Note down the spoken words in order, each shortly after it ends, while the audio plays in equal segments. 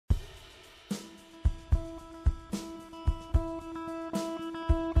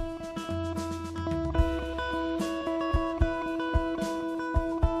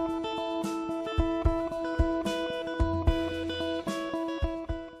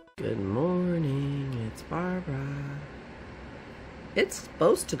Good morning, it's Barbara. It's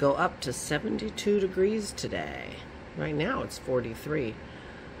supposed to go up to 72 degrees today. Right now it's 43.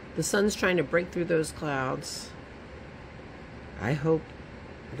 The sun's trying to break through those clouds. I hope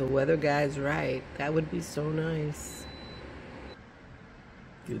the weather guy's right. That would be so nice.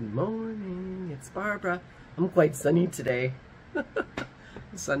 Good morning, it's Barbara. I'm quite sunny today. The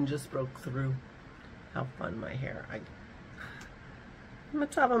sun just broke through. How fun, my hair. The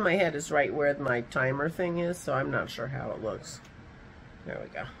top of my head is right where my timer thing is, so I'm not sure how it looks. There we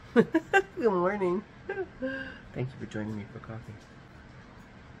go. Good morning. Thank you for joining me for coffee.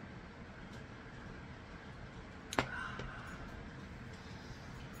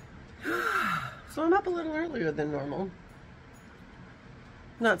 So I'm up a little earlier than normal.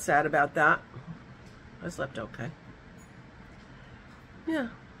 Not sad about that. I slept okay. Yeah.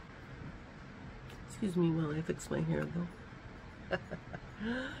 Excuse me while I fix my hair, though.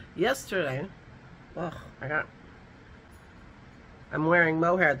 Yesterday, I'm wearing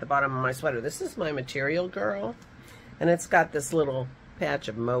mohair at the bottom of my sweater. This is my material, girl, and it's got this little patch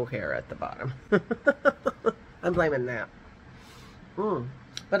of mohair at the bottom. I'm blaming that.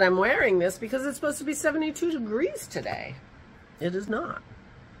 But I'm wearing this because it's supposed to be 72 degrees today. It is not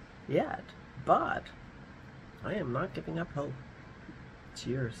yet, but I am not giving up hope.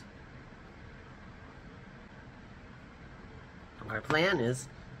 Cheers. Our plan is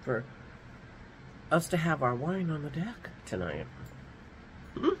for us to have our wine on the deck tonight.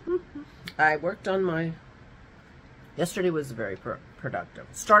 I worked on my... Yesterday was very productive.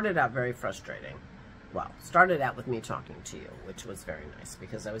 Started out very frustrating. Well, started out with me talking to you, which was very nice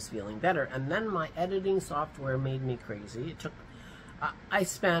because I was feeling better. And then my editing software made me crazy. It took... I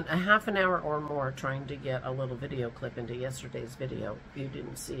spent a half an hour or more trying to get a little video clip into yesterday's video. You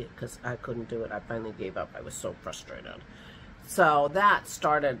didn't see it because I couldn't do it. I finally gave up. I was so frustrated. So that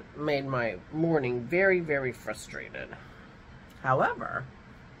made my morning very, very frustrated. However,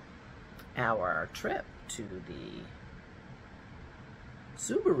 our trip to the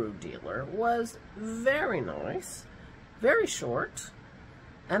Subaru dealer was very nice, very short,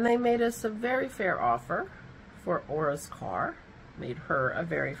 and they made us a very fair offer for Aura's car, made her a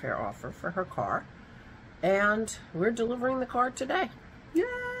very fair offer for her car, and we're delivering the car today. Yay!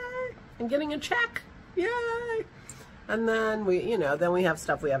 And getting a check. Yay! And then we have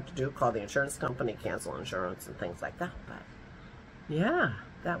stuff we have to do, call the insurance company, cancel insurance and things like that. But yeah,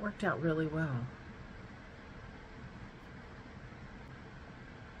 that worked out really well.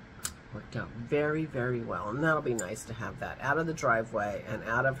 Worked out very, very well. And that'll be nice to have that out of the driveway and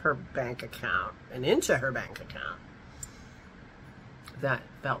out of her bank account and into her bank account. That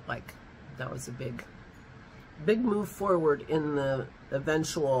felt like that was a big move forward in the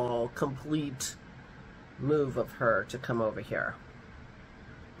eventual complete move of her to come over here.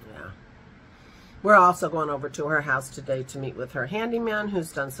 Yeah. We're also going over to her house today to meet with her handyman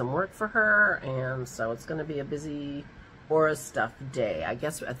who's done some work for her, and so it's going to be a busy Aura stuff day. I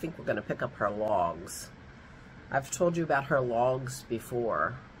think we're going to pick up her logs. I've told you about her logs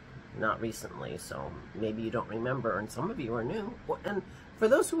before, not recently, so maybe you don't remember, and some of you are new. And for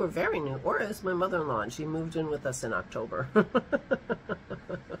those who are very new, Aura is my mother-in-law, and she moved in with us in October.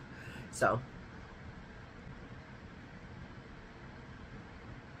 So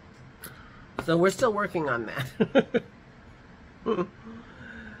we're still working on that.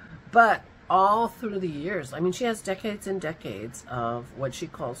 But all through the years, I mean, she has decades and decades of what she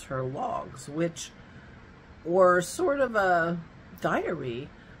calls her logs, which were sort of a diary,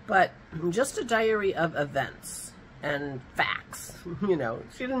 but just a diary of events and facts. You know,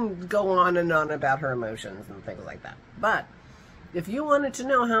 she didn't go on and on about her emotions and things like that. But if you wanted to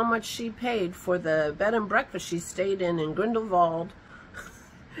know how much she paid for the bed and breakfast she stayed in Grindelwald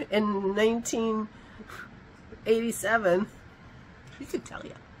in 1987, she could tell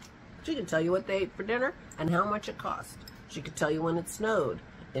you. She could tell you what they ate for dinner and how much it cost. She could tell you when it snowed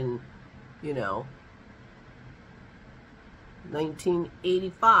in,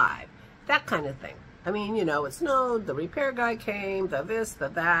 1985. That kind of thing. I mean, it snowed, the repair guy came, the this, the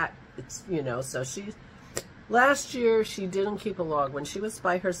that. It's, so last year she didn't keep a log. When she was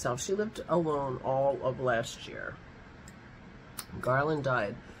by herself, she lived alone all of last year. Garland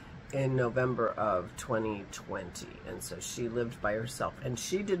died in November of 2020, and so she lived by herself, and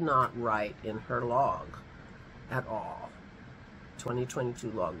she did not write in her log at all.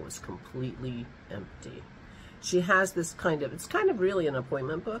 2022 log was completely empty. She has this it's kind of really an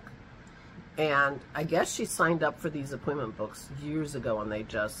appointment book, and I guess she signed up for these appointment books years ago, and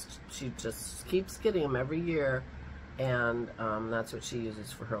she just keeps getting them every year, and that's what she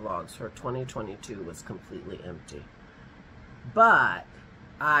uses for her logs. Her 2022 was completely empty. But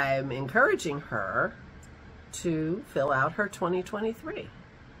I'm encouraging her to fill out her 2023.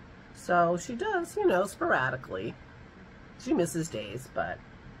 So she does, you know, sporadically. She misses days, but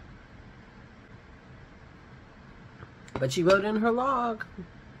she wrote in her log.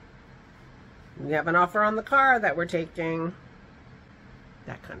 We have an offer on the car that we're taking.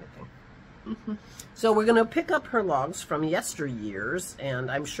 That kind of thing. So we're going to pick up her logs from yesteryears,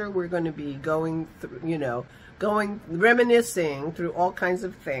 and I'm sure we're going to be going through, you know, reminiscing through all kinds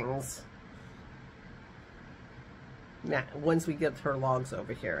of things. Now, once we get her logs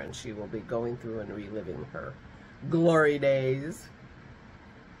over here, and she will be going through and reliving her glory days.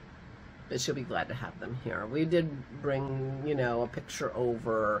 But she'll be glad to have them here. We did bring, you know, a picture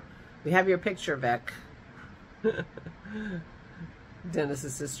over. We have your picture, Vic.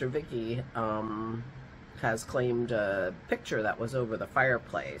 Dennis's sister Vicky has claimed a picture that was over the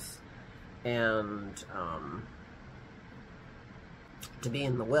fireplace, and to be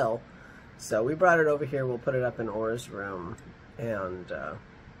in the will. So we brought it over here. We'll put it up in Aura's room, and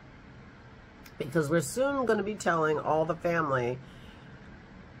because we're soon going to be telling all the family,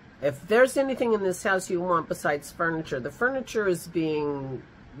 if there's anything in this house you want besides furniture, the furniture is being,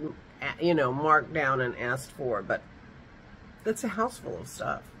 you know, marked down and asked for, but it's a house full of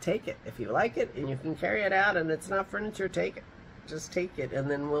stuff. Take it. If you like it and you can carry it out and it's not furniture, take it. Just take it, and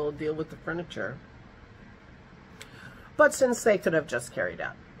then we'll deal with the furniture. But since they could have just carried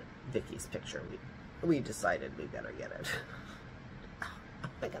out Vicky's picture, we decided we better get it.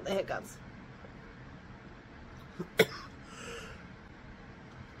 I got the hiccups.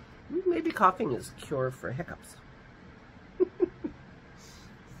 Maybe coughing is a cure for hiccups.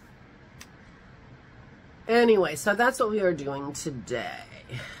 Anyway, so that's what we are doing today.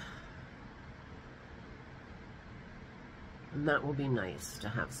 And that will be nice to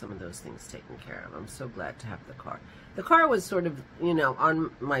have some of those things taken care of. I'm so glad to have the car. The car was sort of, you know,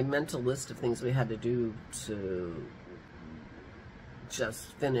 on my mental list of things we had to do to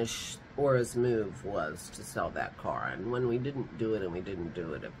just finish Aura's move, was to sell that car. And when we didn't do it,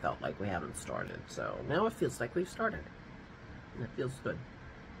 it felt like we haven't started. So now it feels like we've started. And it feels good.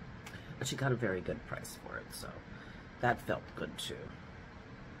 And she got a very good price for it, so that felt good too.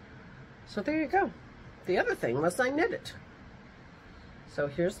 So there you go. The other thing was I knit it. So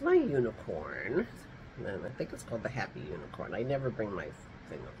here's my unicorn. And I think it's called the Happy Unicorn. I never bring my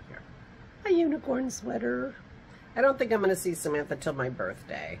thing over here. A unicorn sweater. I don't think I'm going to see Samantha till my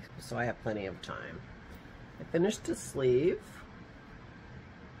birthday, so I have plenty of time. I finished the sleeve.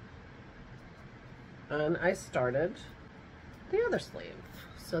 And I started the other sleeve.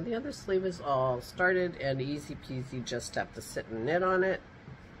 So the other sleeve is all started and easy peasy, just have to sit and knit on it.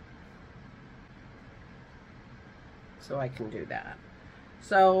 So I can do that.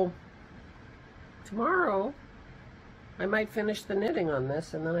 So tomorrow I might finish the knitting on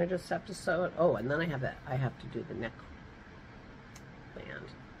this, and then I just have to sew it. Oh, and then I have to do the neck band.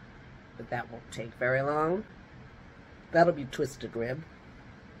 But that won't take very long. That'll be twisted rib.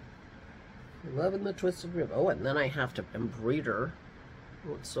 I'm loving the twisted rib. Oh, and then I have to embroider.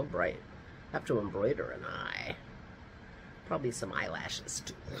 Oh, it's so bright. I have to embroider an eye. Probably some eyelashes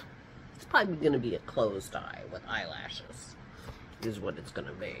too. It's probably going to be a closed eye with eyelashes, is what it's going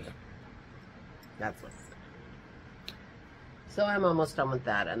to be. That's what's. So I'm almost done with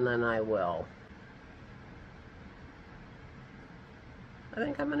that, and then I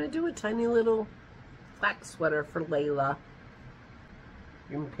think I'm going to do a tiny little black sweater for Layla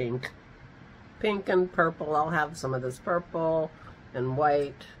in pink. Pink and purple. I'll have some of this purple and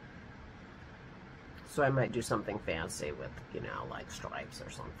white. So I might do something fancy with, you know, like stripes or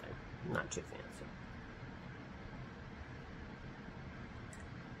something. Not too fancy.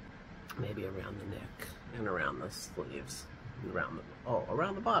 Maybe around the neck and around the sleeves. Around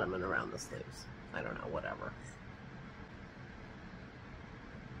the bottom and around the sleeves. I don't know, whatever.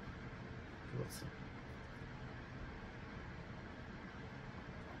 Let's see.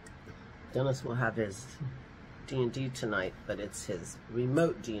 Dennis will have his D&D tonight, but it's his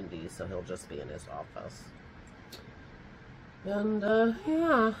remote D&D, so he'll just be in his office. And,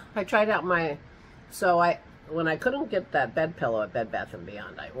 yeah, I tried out when I couldn't get that bed pillow at Bed Bath &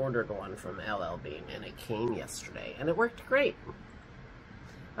 Beyond, I ordered one from LL Bean, and it came yesterday, and it worked great.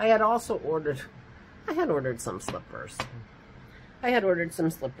 I had ordered some slippers.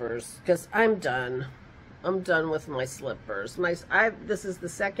 Because I'm done. I'm done with my slippers. This is the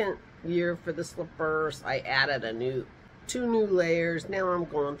second year for the slippers. I added two new layers. Now I'm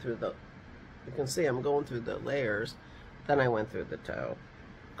going through you can see I'm going through the layers. Then I went through the toe,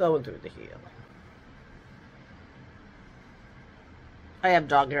 going through the heel. I have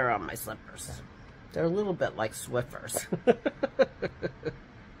dog hair on my slippers. They're a little bit like Swiffers.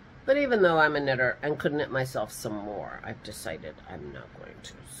 even though I'm a knitter and could knit myself some more, I've decided I'm not going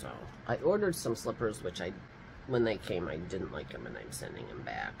to. So I ordered some slippers, which when they came, I didn't like them, and I'm sending them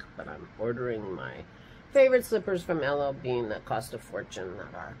back. But I'm ordering my favorite slippers from LL Bean that cost a fortune,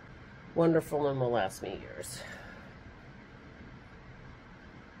 that are wonderful and will last me years.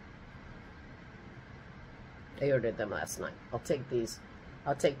 I ordered them last night. I'll take these.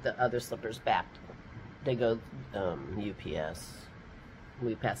 I'll take the other slippers back. They go UPS.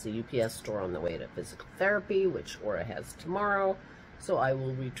 We pass the UPS store on the way to physical therapy, which Aura has tomorrow, so I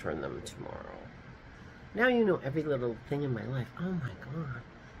will return them tomorrow. Now you know every little thing in my life. Oh my God,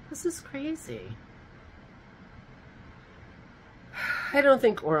 this is crazy. I don't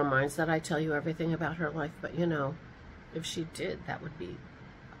think Aura minds that I tell you everything about her life, but you know, if she did, that would be,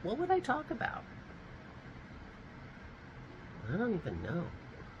 what would I talk about? I don't even know.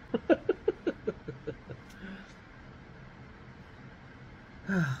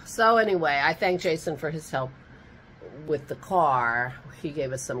 So anyway, I thank Jason for his help with the car. He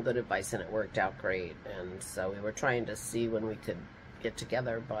gave us some good advice and it worked out great. And so we were trying to see when we could get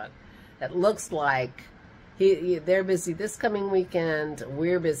together, but it looks like they're busy this coming weekend.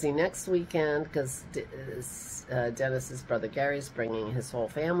 We're busy next weekend because Dennis's brother Gary's bringing his whole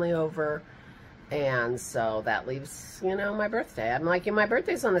family over. And so that leaves, you know, my birthday. I'm like, my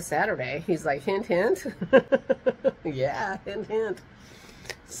birthday's on a Saturday. He's like, hint, hint. Yeah, hint, hint.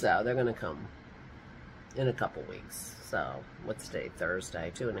 So they're going to come in a couple weeks. So what's today?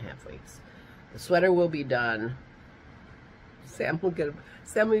 Thursday, 2.5 weeks. The sweater will be done. Sammy will get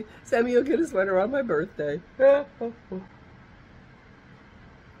a sweater on my birthday. I'm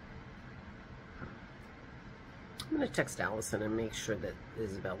going to text Allison and make sure that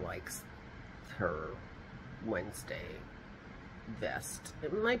Isabel likes her Wednesday vest.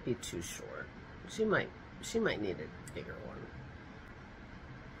 It might be too short. She might need a bigger one.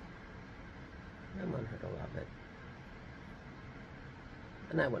 I want her to love it.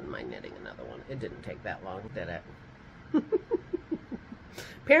 And I wouldn't mind knitting another one. It didn't take that long, did it?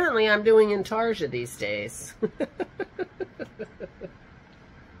 Apparently I'm doing Intarsia these days.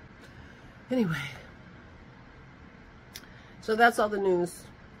 Anyway. So that's all the news.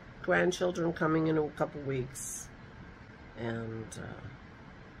 Grandchildren coming in a couple weeks. And,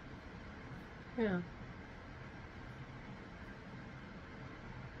 yeah.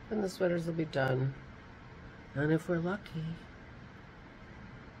 And the sweaters will be done. And if we're lucky,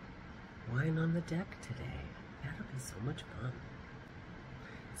 wine on the deck today. That'll be so much fun.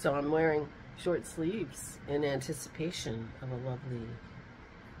 So I'm wearing short sleeves in anticipation of a lovely,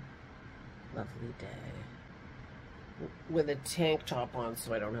 lovely day. With a tank top on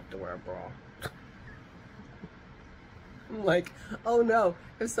so I don't have to wear a bra. I'm like, oh no,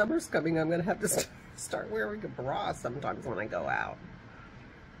 if summer's coming, I'm going to have to start wearing a bra sometimes when I go out.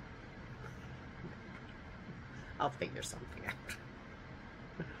 I'll figure something out.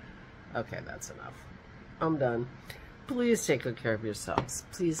 Okay, that's enough. I'm done. Please take good care of yourselves.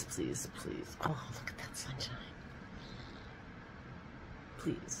 Please, please, please. Oh, look at that sunshine.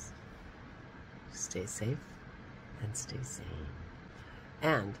 Please. Stay safe and stay sane.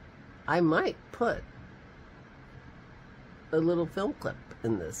 And I might put a little film clip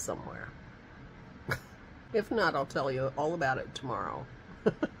in this somewhere. If not, I'll tell you all about it tomorrow.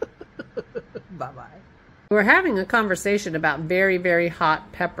 Bye-bye. We're having a conversation about very, very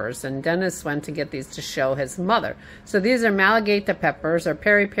hot peppers, and Dennis went to get these to show his mother. So these are Malagueta peppers, or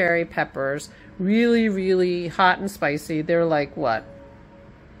peri-peri peppers, really, really hot and spicy. They're like what?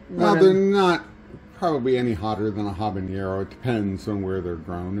 Well, they're not probably any hotter than a habanero. It depends on where they're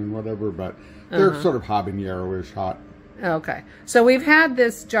grown and whatever, but they're sort of habanero-ish hot. Okay. So we've had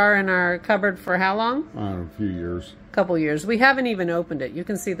this jar in our cupboard for how long? A few years. A couple years. We haven't even opened it. You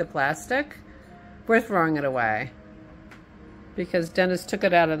can see the plastic. We're throwing it away because Dennis took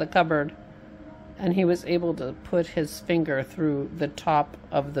it out of the cupboard and he was able to put his finger through the top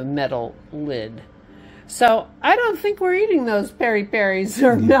of the metal lid. So I don't think we're eating those peri-peris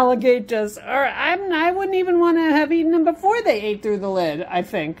or Malaguetas, or I wouldn't even want to have eaten them before they ate through the lid, I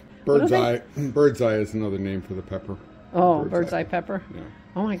think. Bird's eye. Bird's eye is another name for the pepper. Oh, bird's eye pepper? Yeah.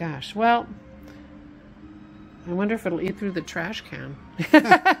 Oh my gosh. Well, I wonder if it'll eat through the trash can.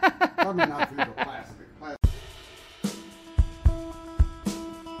 Probably not through the